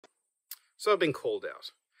So I've been called out.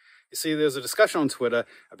 You see, there's a discussion on Twitter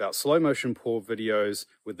about slow motion pour videos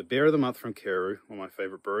with the Beer of the Month from Kereru, one of my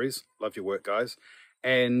favorite breweries. Love your work, guys.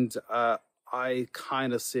 And I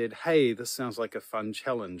kind of said, hey, this sounds like a fun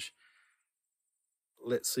challenge.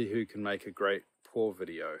 Let's see who can make a great pour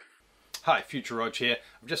video. Hi, Future Rog here.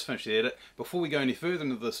 I've just finished the edit. Before we go any further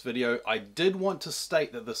into this video, I did want to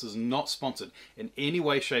state that this is not sponsored in any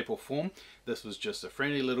way, shape or form. This was just a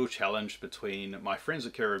friendly little challenge between my friends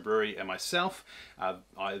at Kereru Brewery and myself.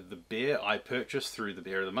 The beer I purchased through the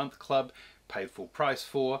Beer of the Month Club, paid full price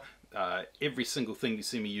for. Every single thing you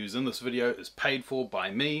see me use in this video is paid for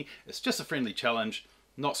by me. It's just a friendly challenge,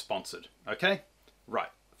 not sponsored, okay?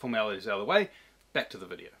 Right, formalities out of the way, back to the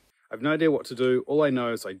video. I've no idea what to do. All I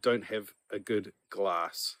know is I don't have a good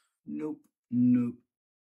glass. Nope. There's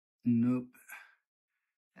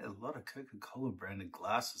a lot of Coca-Cola branded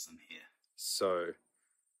glasses in here. So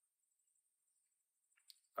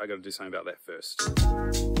I got to do something about that first.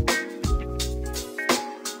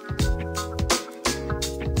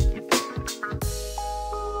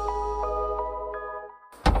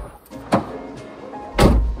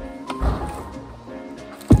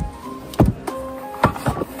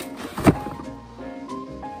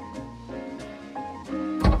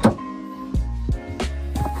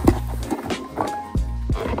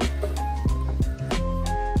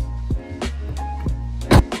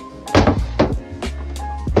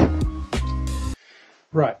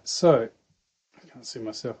 Right, so I can't see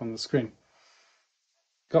myself on the screen.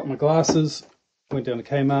 Got my glasses, went down to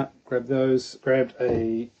Kmart, grabbed those, grabbed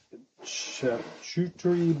a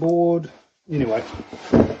charcuterie board. Anyway,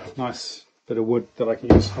 nice bit of wood that I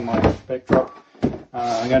can use for my backdrop.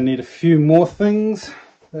 I'm going to need a few more things,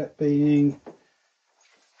 that being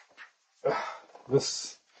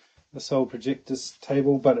this old projector's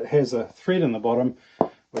table, but it has a thread in the bottom,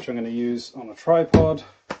 which I'm going to use on a tripod.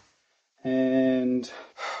 And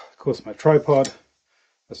of course my tripod,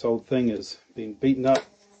 this old thing is being beaten up,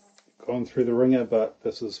 gone through the ringer, but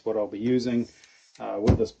this is what I'll be using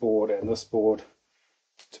with this board and this board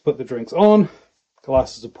to put the drinks on,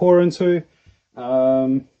 glasses to pour into.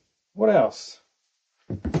 What else?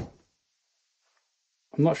 I'm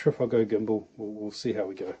not sure if I'll go gimbal, we'll see how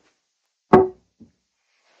we go.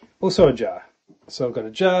 Also a jar. So I've got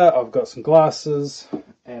a jar, I've got some glasses,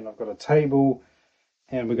 and I've got a table.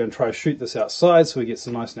 And we're going to try to shoot this outside so we get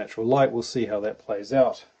some nice natural light. We'll see how that plays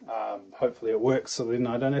out. Hopefully it works so then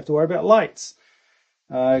I don't have to worry about lights.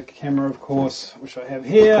 Camera, of course, which I have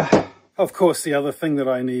here. Of course, the other thing that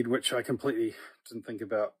I need, which I completely didn't think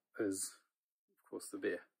about, is, of course, the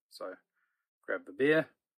beer. So grab the beer,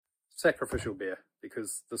 sacrificial beer,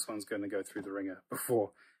 because this one's going to go through the ringer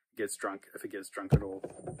before it gets drunk, if it gets drunk at all.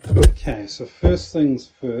 Okay, so first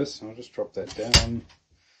things first, I'll just drop that down.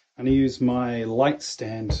 I'm going to use my light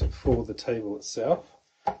stand for the table itself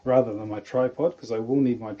rather than my tripod, because I will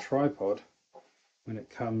need my tripod when it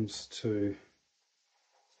comes to,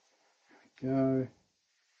 there we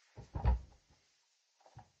go,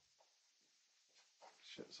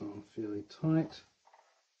 shit's on fairly tight,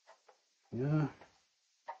 yeah.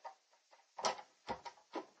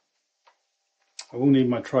 I will need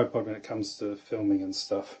my tripod when it comes to filming and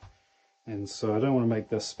stuff, and so I don't want to make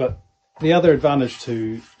this, but the other advantage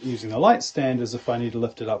to using a light stand is if I need to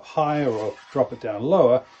lift it up higher or drop it down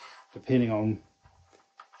lower, depending on,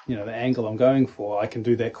 you know, the angle I'm going for, I can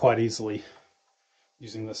do that quite easily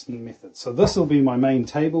using this method. So this will be my main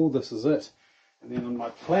table, this is it. And then my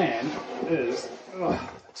plan is to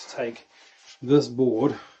take this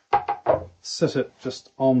board, sit it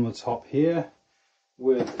just on the top here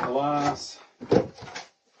with glass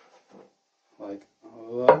like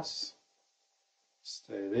this,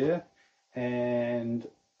 stay there. And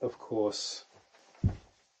of course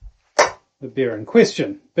the beer in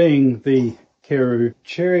question being the Kereru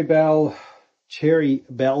Cherry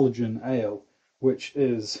Belgian Ale, which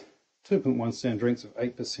is 2.1 stand drinks of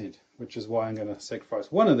 8%, which is why I'm going to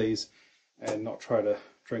sacrifice one of these and not try to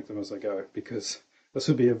drink them as I go, because this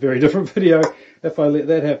would be a very different video if I let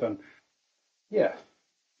that happen. Yeah,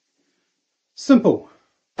 simple,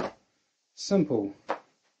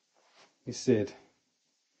 he said.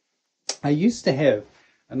 I used to have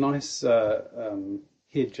a nice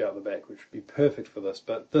hedge out the back, which would be perfect for this,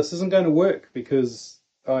 but this isn't going to work because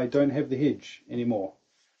I don't have the hedge anymore,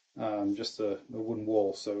 just a wooden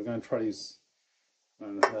wall. So we're going to try to use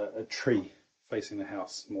a tree facing the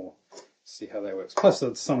house more, see how that works. Plus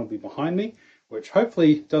the sun will be behind me, which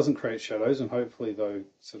hopefully doesn't create shadows, and hopefully though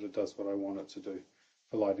sort of does what I want it to do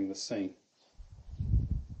for lighting the scene.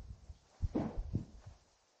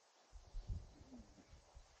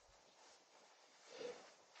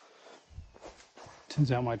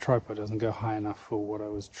 Turns out my tripod doesn't go high enough for what I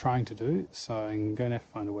was trying to do, so I'm going to have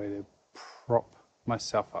to find a way to prop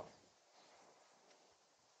myself up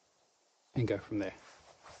and go from there.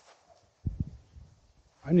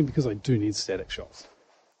 Only because I do need static shots.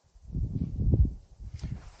 I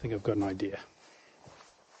think I've got an idea.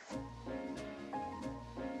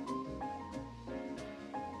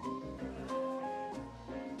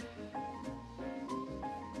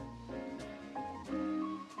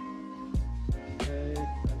 Okay,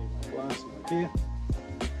 I need my glass over here.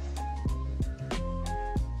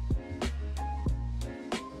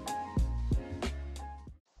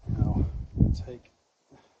 Now, take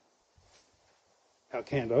our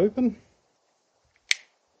can to open.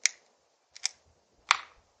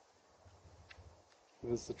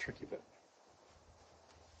 Here's the tricky bit.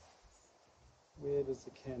 Where does the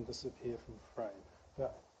can disappear from frame?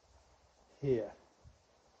 But here.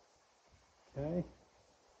 Okay.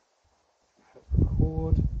 Hit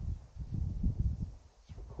record.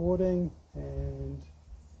 It's recording and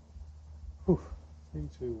 3,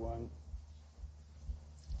 2, 1.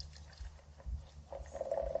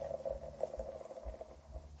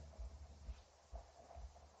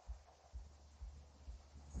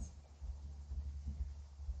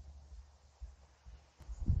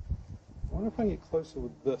 I wonder if I can get closer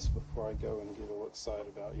with this before I go and get all excited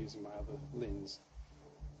about using my other lens.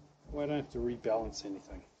 Well, I don't have to rebalance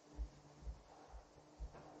anything.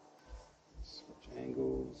 Switch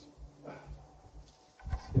angles.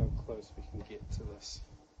 See how close we can get to this.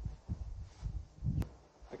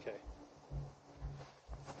 Okay.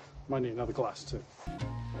 Might need another glass too.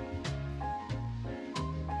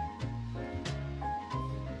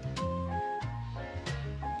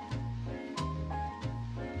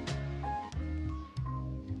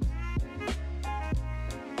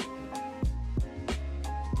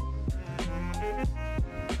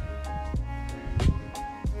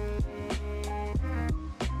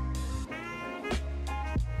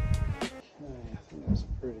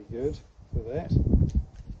 Pretty good for that. And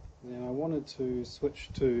then I wanted to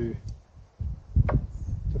switch to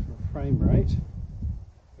different frame rate.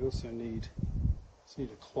 We also need a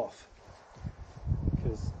cloth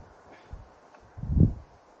because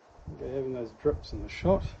we're having those drips in the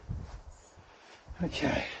shot.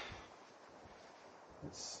 Okay,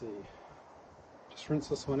 let's see. Just rinse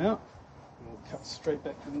this one out and we'll cut straight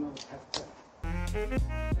back to another pack.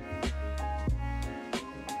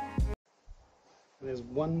 There's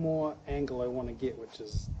one more angle I want to get, which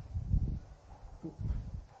is,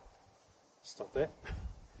 stop that,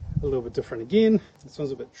 a little bit different again. This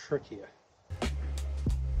one's a bit trickier.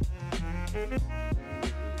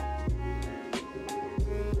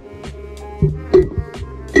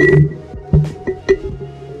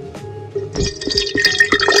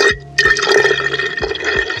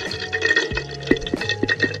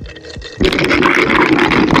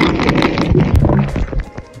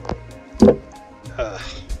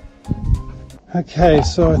 Okay,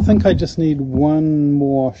 so I think I just need one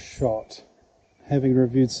more shot. Having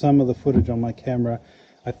reviewed some of the footage on my camera,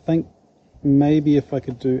 I think maybe if I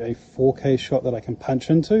could do a 4K shot that I can punch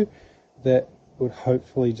into, that would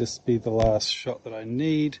hopefully just be the last shot that I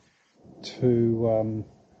need to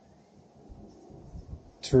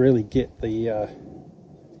really get the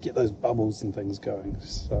get those bubbles and things going.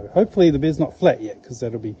 So hopefully the beer's not flat yet, because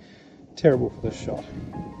that'll be terrible for this shot.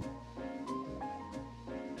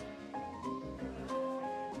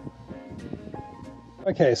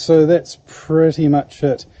 Okay, so that's pretty much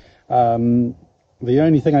it. The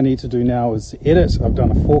only thing I need to do now is edit. I've done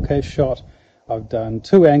a 4K shot. I've done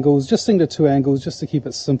 2 angles, just into 2 angles, just to keep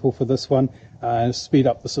it simple for this one, speed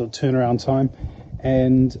up the sort of turnaround time.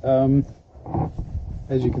 And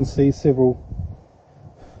as you can see, several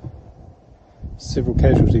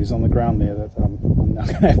casualties on the ground there that I'm now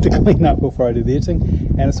going to have to clean up before I do the editing.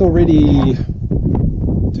 And it's already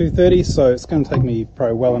 2:30, so it's going to take me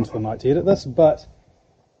probably well into the night to edit this, but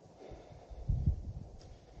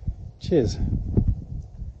cheers.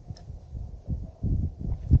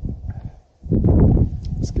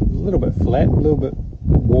 It's a little bit flat, a little bit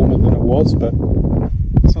warmer than it was, but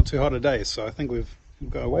it's not too hot a day, so I think we've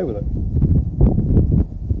got away with it.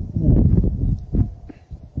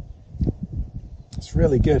 It's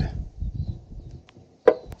really good.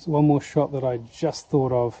 So one more shot that I just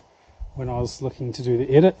thought of when I was looking to do the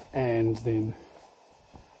edit, and then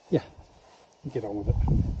yeah, get on with it.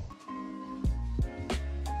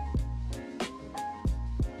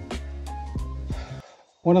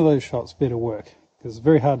 One of those shots better work, because it's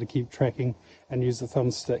very hard to keep tracking and use the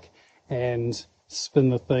thumbstick and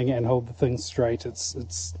spin the thing and hold the thing straight.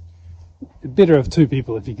 It's better of 2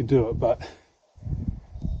 people if you can do it, but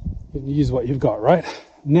You use what you've got, right?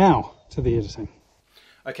 Now to the editing.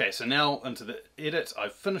 Okay, so now into the edit.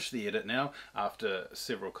 I've finished the edit now after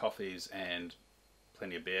several coffees and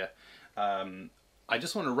plenty of beer. I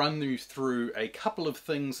just want to run you through a couple of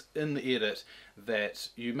things in the edit that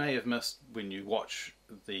you may have missed when you watch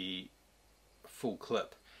the full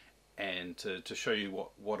clip, and to show you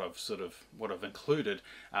what I've included,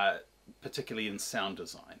 particularly in sound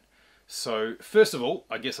design. So first of all,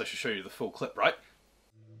 I guess I should show you the full clip, right?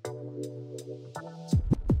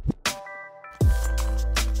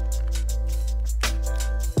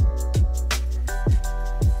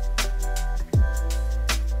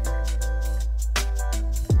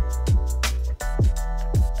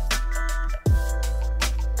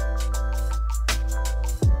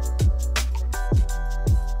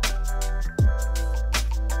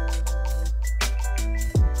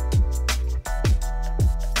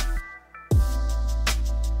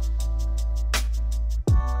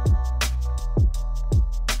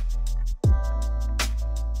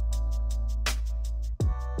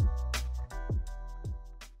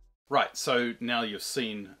 Right, so now you've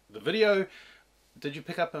seen the video. Did you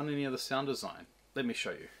pick up on any of the sound design? Let me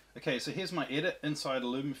show you. Okay, so here's my edit inside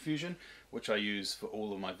LumaFusion, which I use for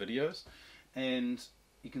all of my videos. And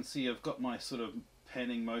you can see I've got my sort of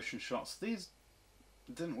panning motion shots. These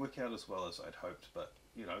didn't work out as well as I'd hoped, but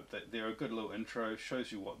you know, they're a good little intro, shows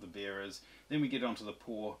you what the beer is. Then we get onto the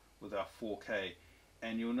pour with our 4K,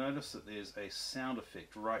 and you'll notice that there's a sound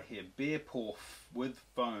effect right here, beer pour with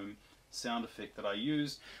foam sound effect that I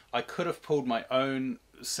used. I could have pulled my own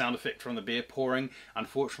sound effect from the beer pouring.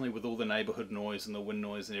 Unfortunately, with all the neighborhood noise and the wind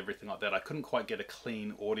noise and everything like that, I couldn't quite get a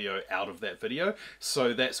clean audio out of that video.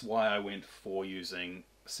 So that's why I went for using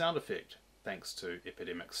sound effect, thanks to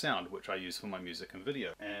Epidemic Sound, which I use for my music and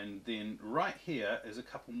video. And then right here is a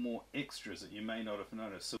couple more extras that you may not have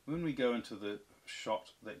noticed. So when we go into the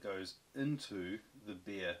shot that goes into the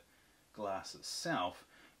beer glass itself,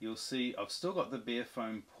 you'll see I've still got the beer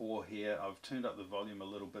foam pour here. I've turned up the volume a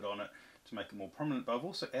little bit on it to make it more prominent, but I've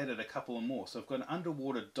also added a couple of more. So I've got an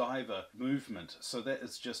underwater diver movement. So that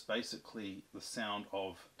is just basically the sound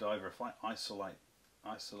of diver. If I isolate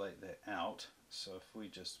that out, so if we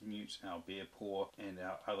just mute our beer pour and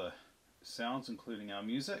our other sounds, including our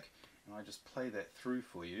music, and I just play that through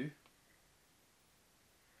for you,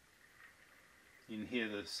 you can hear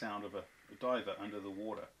the sound of a diver under the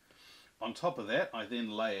water. On top of that, I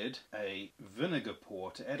then layered a vinegar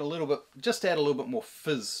pour to add a little bit more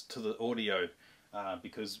fizz to the audio,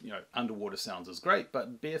 because you know, underwater sounds is great,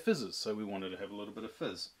 but beer fizzes, so we wanted to have a little bit of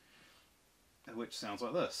fizz, which sounds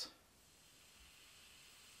like this,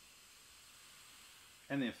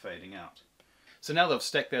 and then fading out. So now that I've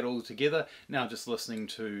stacked that all together, now just listening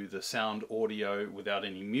to the sound audio without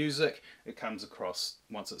any music, it comes across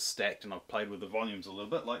once it's stacked, and I've played with the volumes a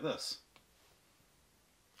little bit like this.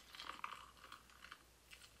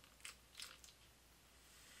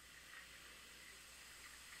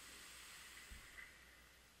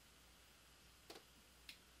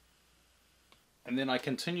 And then I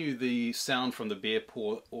continue the sound from the beer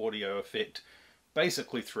pour audio effect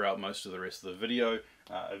basically throughout most of the rest of the video,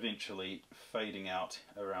 eventually fading out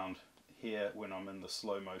around here when I'm in the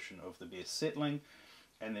slow motion of the beer settling,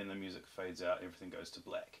 and then the music fades out, everything goes to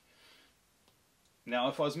black. Now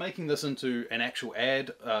if I was making this into an actual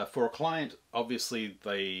ad for a client, obviously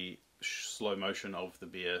they slow motion of the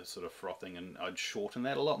beer sort of frothing, and I'd shorten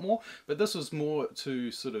that a lot more, but this was more to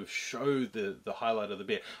sort of show the highlight of the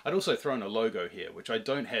beer. I'd also throw in a logo here, which I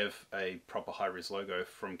don't have a proper high-res logo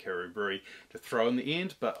from Kereru Brewery to throw in the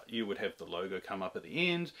end, but you would have the logo come up at the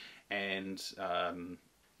end, and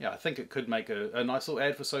yeah, I think it could make a nice little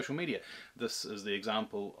ad for social media. This is the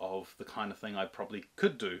example of the kind of thing I probably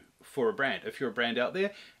could do for a brand. If you're a brand out there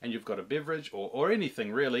and you've got a beverage or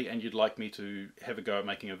anything really, and you'd like me to have a go at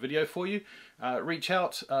making a video for you, reach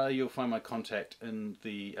out. You'll find my contact in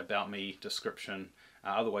the About Me description.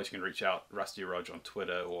 Otherwise you can reach out, Rusty Rog on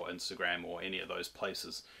Twitter or Instagram or any of those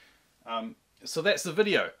places. So that's the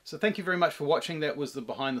video. So thank you very much for watching. That was the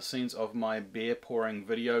behind the scenes of my beer pouring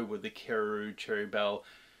video with the Kereru Cherry Bell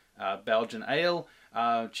Belgian Ale,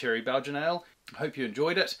 Cherry Belgian Ale. I hope you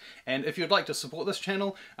enjoyed it, and if you'd like to support this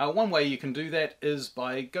channel, one way you can do that is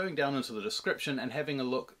by going down into the description and having a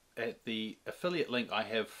look at the affiliate link I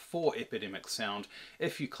have for Epidemic Sound.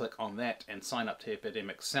 If you click on that and sign up to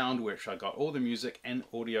Epidemic Sound, which I got all the music and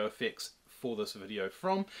audio effects for this video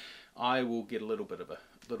from, I will get a little bit of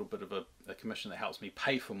a commission that helps me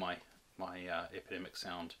pay for my Epidemic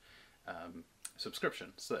Sound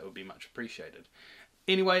subscription, so that would be much appreciated.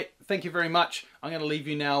 Anyway, thank you very much. I'm going to leave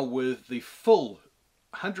you now with the full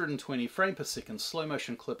 120 frame per second slow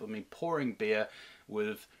motion clip of me pouring beer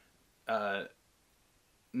with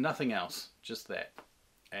Nothing else, just that.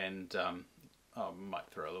 And I might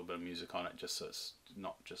throw a little bit of music on it just so it's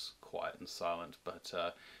not just quiet and silent, but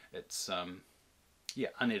it's yeah,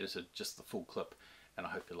 unedited, just the full clip, and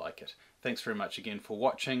I hope you like it. Thanks very much again for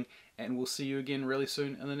watching, and we'll see you again really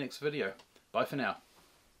soon in the next video. Bye for now.